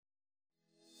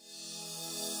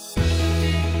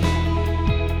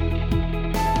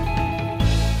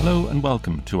Hello and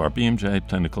welcome to our BMJ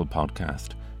Clinical Podcast.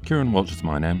 Kieran Walsh is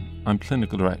my name. I'm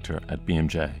Clinical Director at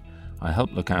BMJ. I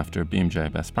help look after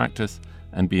BMJ Best Practice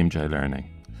and BMJ Learning.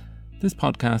 This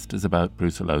podcast is about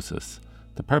brucellosis.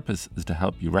 The purpose is to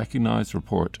help you recognise,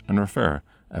 report and refer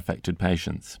affected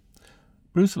patients.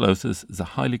 Brucellosis is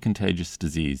a highly contagious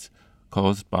disease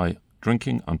caused by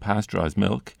drinking unpasteurised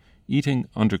milk, eating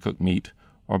undercooked meat,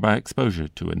 or by exposure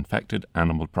to infected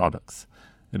animal products.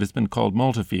 It has been called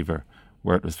Malta fever,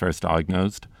 where it was first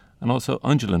diagnosed, and also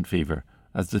undulant fever,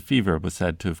 as the fever was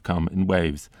said to have come in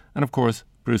waves, and of course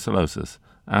brucellosis,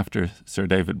 after Sir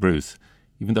David Bruce,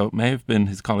 even though it may have been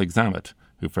his colleague Zammit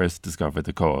who first discovered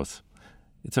the cause.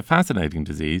 It's a fascinating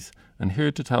disease, and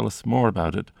here to tell us more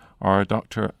about it are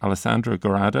Dr. Alessandra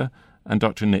Gorada and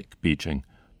Dr. Nick Beeching,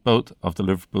 both of the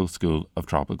Liverpool School of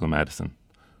Tropical Medicine.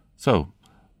 So,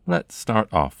 let's start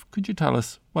off. Could you tell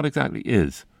us what exactly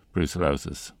is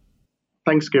brucellosis?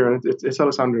 Thanks, Kieran. It's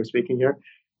Alessandro speaking here.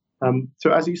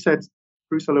 So as you said,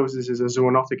 brucellosis is a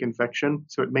zoonotic infection,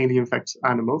 so it mainly infects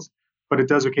animals, but it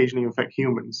does occasionally infect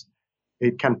humans.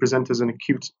 It can present as an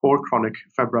acute or chronic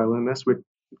febrile illness with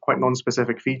quite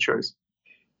non-specific features.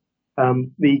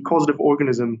 The causative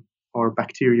organism or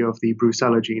bacteria of the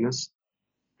Brucella genus,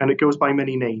 and it goes by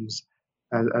many names,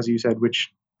 as you said,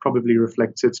 which probably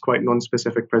reflects its quite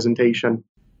non-specific presentation.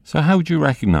 So how would you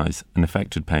recognise an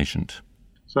affected patient?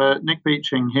 So Nick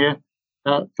Beeching here.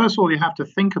 First of all, you have to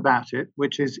think about it,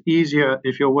 which is easier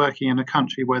if you're working in a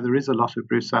country where there is a lot of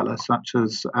Brucella, such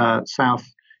as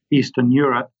southeastern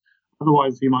Europe.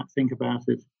 Otherwise, you might think about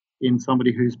it in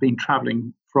somebody who's been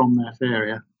travelling from that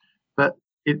area. But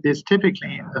it is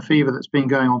typically a fever that's been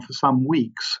going on for some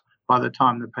weeks by the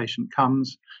time the patient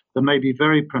comes. There may be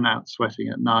very pronounced sweating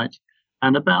at night,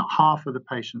 and about half of the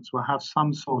patients will have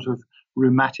some sort of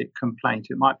rheumatic complaint.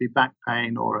 It might be back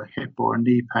pain or a hip or a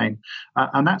knee pain.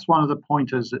 And that's one of the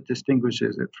pointers that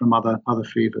distinguishes it from other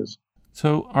fevers.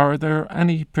 So are there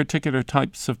any particular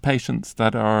types of patients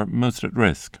that are most at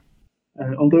risk?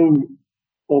 Although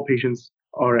all patients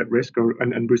are at risk,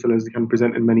 and brucellosis can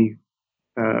present in many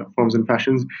forms and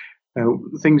fashions,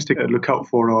 things to look out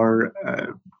for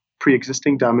are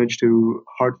pre-existing damage to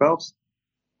heart valves,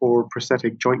 or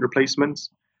prosthetic joint replacements,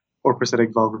 or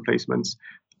prosthetic valve replacements.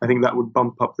 I think that would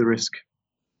bump up the risk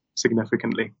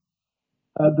significantly.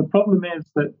 The problem is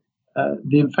that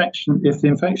if the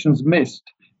infection's missed,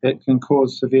 it can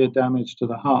cause severe damage to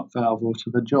the heart valve or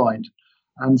to the joint.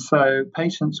 And so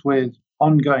patients with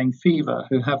ongoing fever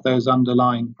who have those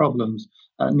underlying problems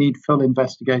need full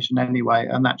investigation anyway,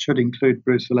 and that should include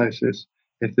brucellosis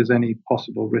if there's any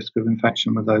possible risk of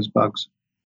infection with those bugs.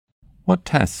 What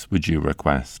tests would you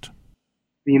request?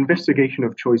 The investigation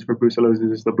of choice for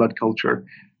brucellosis is the blood culture.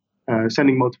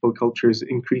 Sending multiple cultures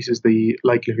increases the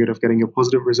likelihood of getting a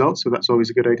positive result, so that's always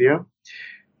a good idea.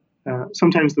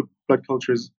 Sometimes the blood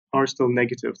cultures are still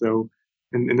negative, though.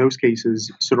 In those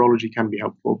cases, serology can be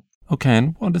helpful. Okay,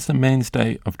 and what is the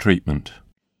mainstay of treatment?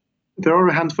 There are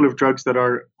a handful of drugs that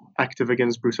are active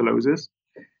against brucellosis.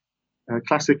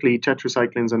 Classically,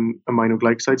 tetracyclines and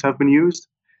aminoglycosides have been used.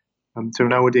 So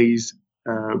nowadays,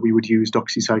 we would use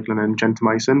doxycycline and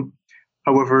gentamicin.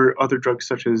 However, other drugs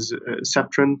such as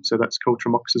Septrin, so that's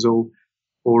cotrimoxazole,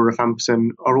 or rifampicin,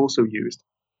 are also used.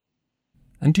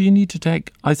 And do you need to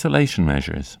take isolation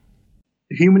measures?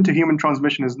 Human-to-human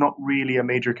transmission is not really a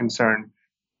major concern.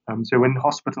 So in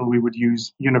hospital, we would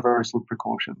use universal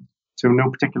precautions. So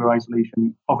no particular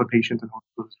isolation of a patient in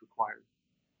hospital is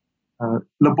required.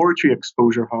 Laboratory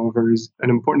exposure, however, is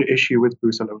an important issue with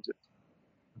brucellosis.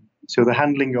 So the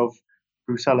handling of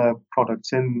Brucella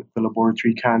products in the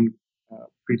laboratory can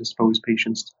predispose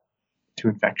patients to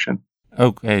infection.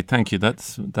 Okay, thank you.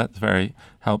 That's very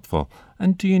helpful.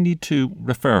 And do you need to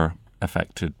refer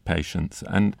affected patients?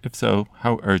 And if so,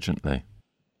 how urgently?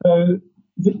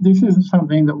 This isn't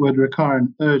something that would require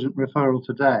an urgent referral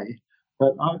today,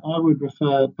 but I would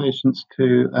refer patients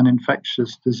to an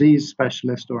infectious disease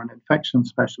specialist or an infection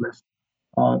specialist,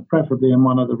 preferably in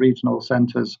one of the regional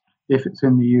centres if it's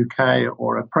in the UK,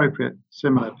 or appropriate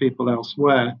similar people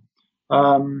elsewhere.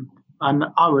 And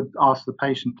I would ask the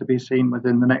patient to be seen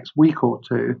within the next week or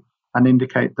two and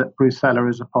indicate that Brucella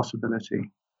is a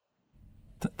possibility.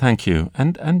 Thank you.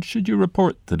 And should you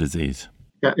report the disease?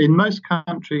 Yeah, in most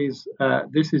countries,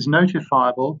 this is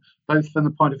notifiable, both from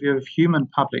the point of view of human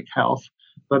public health,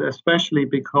 but especially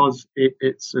because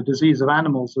it's a disease of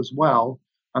animals as well,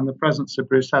 and the presence of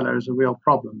Brucella is a real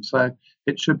problem. So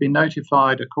it should be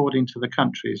notified according to the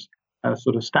country's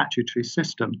sort of statutory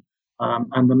system,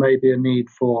 and there may be a need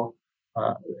for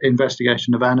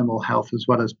investigation of animal health as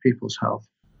well as people's health.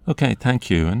 Okay, thank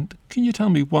you. And can you tell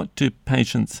me, what do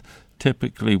patients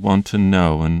typically want to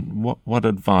know, and what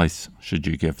advice should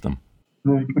you give them?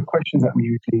 The questions that we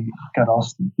usually get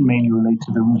asked mainly relate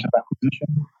to the route of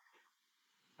acquisition.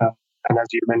 And as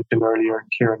you mentioned earlier,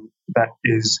 Kieran, that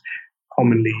is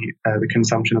commonly the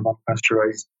consumption of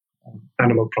unpasteurized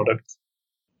animal products.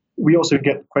 We also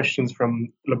get questions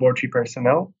from laboratory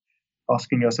personnel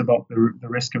asking us about the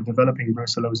risk of developing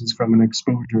brucellosis from an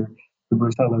exposure to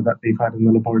Brucella that they've had in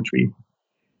the laboratory.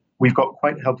 We've got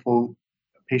quite helpful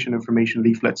patient information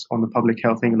leaflets on the Public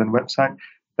Health England website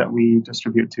that we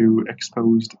distribute to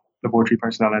exposed laboratory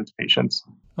personnel and patients.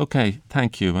 Okay,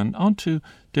 thank you. And on to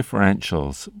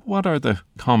differentials. What are the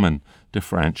common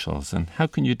differentials, and how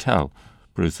can you tell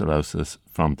brucellosis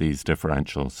from these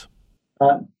differentials?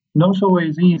 Not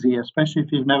always easy, especially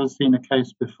if you've never seen a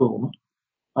case before.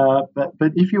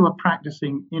 But if you were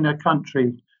practicing in a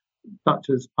country such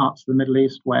as parts of the Middle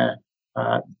East where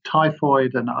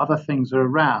typhoid and other things are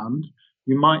around,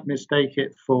 you might mistake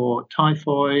it for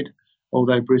typhoid.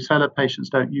 Although Brucella patients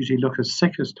don't usually look as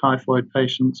sick as typhoid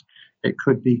patients, it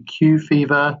could be Q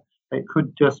fever, it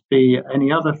could just be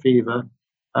any other fever,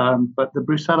 but the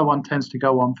Brucella one tends to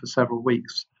go on for several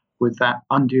weeks with that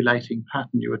undulating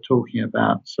pattern you were talking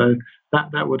about. So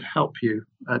that would help you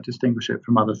distinguish it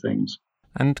from other things.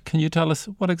 And can you tell us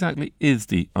what exactly is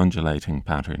the undulating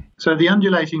pattern? So the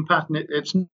undulating pattern,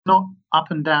 it's not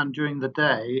up and down during the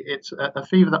day. It's a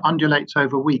fever that undulates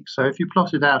over weeks. So if you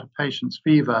plotted out a patient's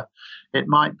fever, it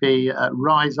might be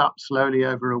rise up slowly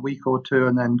over a week or two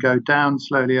and then go down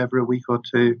slowly over a week or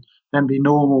two, then be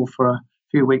normal for a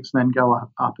few weeks and then go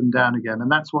up and down again. And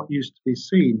that's what used to be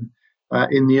seen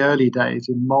in the early days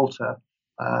in Malta,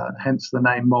 hence the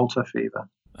name Malta fever.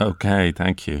 Okay,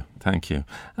 thank you.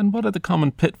 And what are the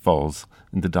common pitfalls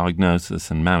in the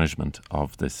diagnosis and management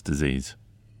of this disease?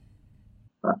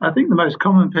 I think the most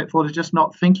common pitfall is just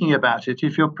not thinking about it.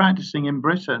 If you're practicing in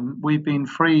Britain, we've been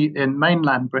free in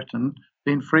mainland Britain,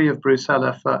 been free of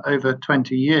Brucella for over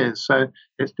 20 years. So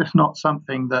it's just not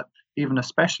something that even a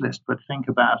specialist would think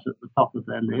about at the top of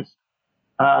their list.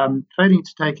 Failing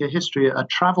to take a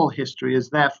travel history is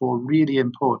therefore really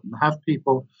important. Have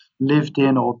people lived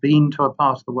in or been to a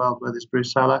part of the world where there's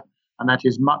Brucella, and that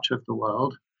is much of the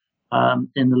world,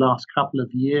 in the last couple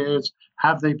of years?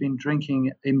 Have they been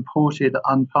drinking imported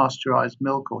unpasteurized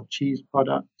milk or cheese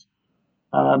products?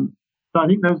 So I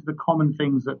think those are the common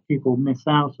things that people miss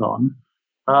out on.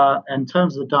 In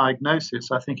terms of the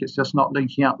diagnosis, I think it's just not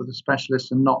linking up with the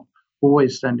specialist and not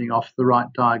always sending off the right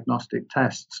diagnostic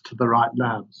tests to the right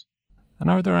labs.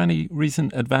 And are there any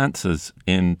recent advances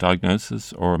in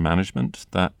diagnosis or management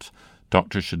that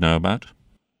doctors should know about?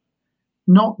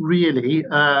 Not really.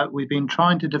 We've been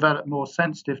trying to develop more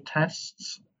sensitive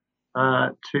tests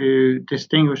to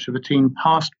distinguish between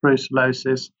past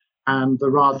brucellosis and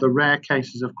the rather rare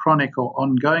cases of chronic or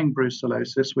ongoing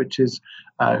brucellosis, which is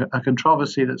a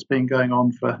controversy that's been going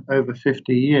on for over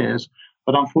 50 years.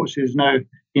 But unfortunately, there's no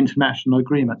international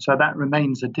agreement. So that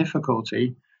remains a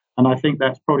difficulty. And I think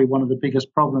that's probably one of the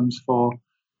biggest problems for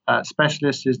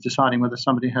specialists is deciding whether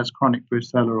somebody has chronic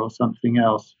Brucella or something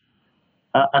else.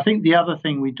 I think the other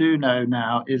thing we do know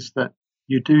now is that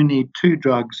you do need 2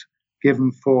 drugs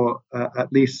given for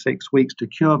at least 6 weeks to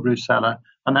cure Brucella.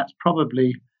 And that's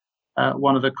probably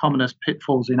one of the commonest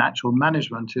pitfalls in actual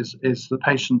management is the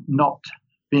patient not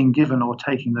being given or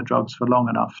taking the drugs for long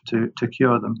enough to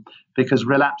cure them, because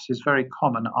relapse is very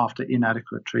common after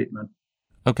inadequate treatment.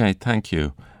 Okay, thank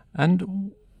you.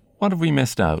 And what have we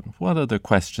missed out? What other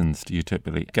questions do you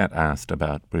typically get asked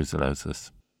about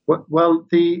brucellosis? Well,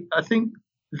 I think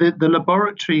the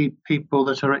laboratory people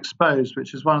that are exposed,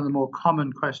 which is one of the more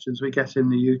common questions we get in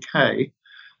the UK,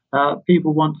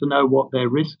 people want to know what their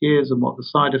risk is and what the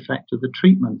side effect of the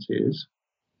treatment is.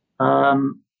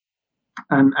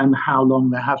 And how long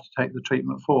they have to take the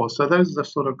treatment for. So those are the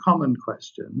sort of common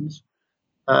questions.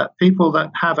 People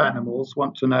that have animals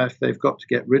want to know if they've got to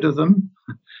get rid of them.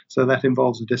 So that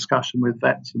involves a discussion with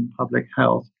vets and public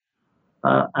health.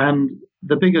 And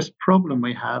the biggest problem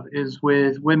we have is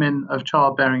with women of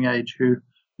childbearing age who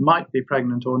might be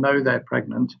pregnant or know they're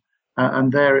pregnant.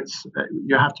 And there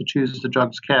you have to choose the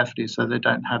drugs carefully so they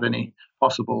don't have any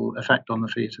possible effect on the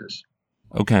fetus.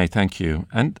 Okay, thank you.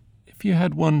 And if you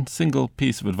had one single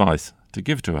piece of advice to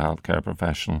give to a healthcare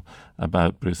professional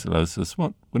about brucellosis,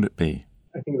 what would it be?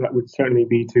 I think that would certainly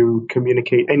be to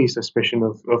communicate any suspicion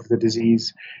of the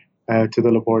disease to the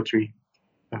laboratory.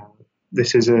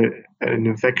 This is an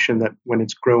infection that, when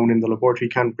it's grown in the laboratory,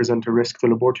 can present a risk to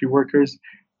laboratory workers.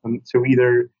 So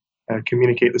either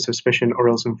communicate the suspicion or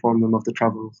else inform them of the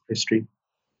travel history.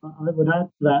 I would add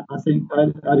to that, I think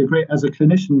I'd agree, as a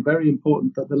clinician, very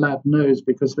important that the lab knows,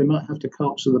 because they might have to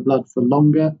culture the blood for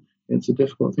longer. it's a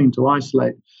difficult thing to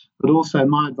isolate. But also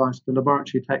my advice to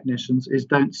laboratory technicians is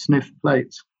don't sniff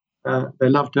plates. They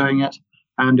love doing it,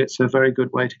 and it's a very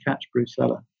good way to catch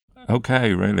Brucella.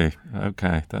 Okay, really?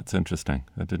 Okay, that's interesting.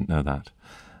 I didn't know that.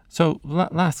 So,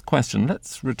 last question.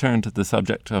 Let's return to the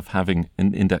subject of having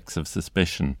an index of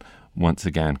suspicion once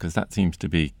again, because that seems to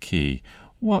be key.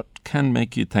 What can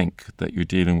make you think that you're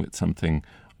dealing with something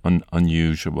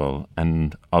unusual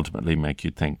and ultimately make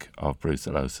you think of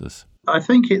brucellosis? I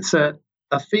think it's a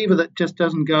fever that just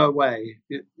doesn't go away.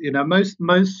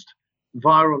 Most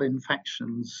viral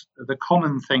infections, the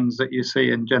common things that you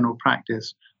see in general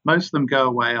practice, most of them go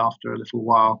away after a little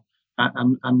while,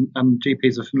 and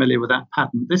GPs are familiar with that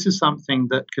pattern. This is something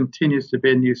that continues to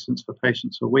be a nuisance for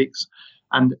patients for weeks,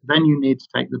 and then you need to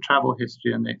take the travel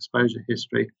history and the exposure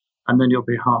history, and then you'll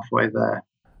be halfway there.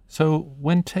 So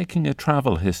when taking a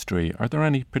travel history, are there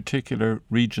any particular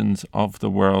regions of the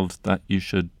world that you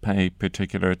should pay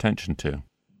particular attention to?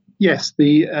 Yes,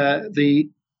 the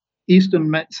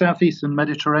southeastern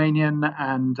Mediterranean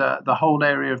and the whole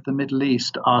area of the Middle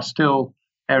East are still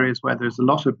areas where there's a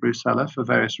lot of Brucella for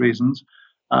various reasons.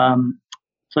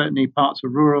 Certainly parts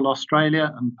of rural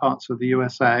Australia and parts of the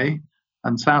USA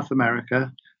and South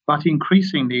America, but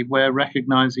increasingly we're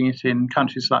recognizing it in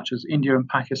countries such as India and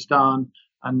Pakistan,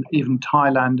 and even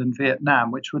Thailand and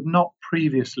Vietnam, which would not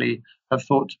previously have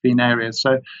thought to be in areas.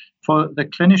 So for the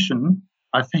clinician,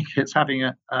 I think it's having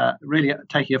really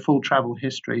taking a full travel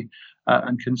history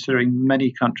and considering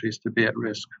many countries to be at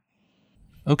risk.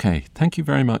 Okay, thank you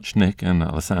very much, Nick and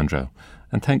Alessandro,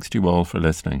 and thanks to you all for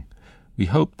listening. We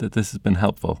hope that this has been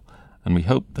helpful, and we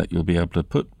hope that you'll be able to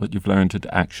put what you've learned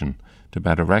into action to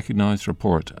better recognise,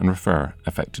 report and refer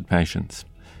affected patients.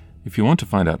 If you want to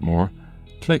find out more,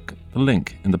 click the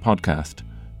link in the podcast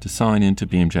to sign into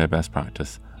BMJ Best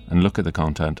Practice and look at the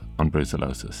content on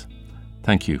brucellosis.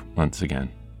 Thank you once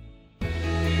again.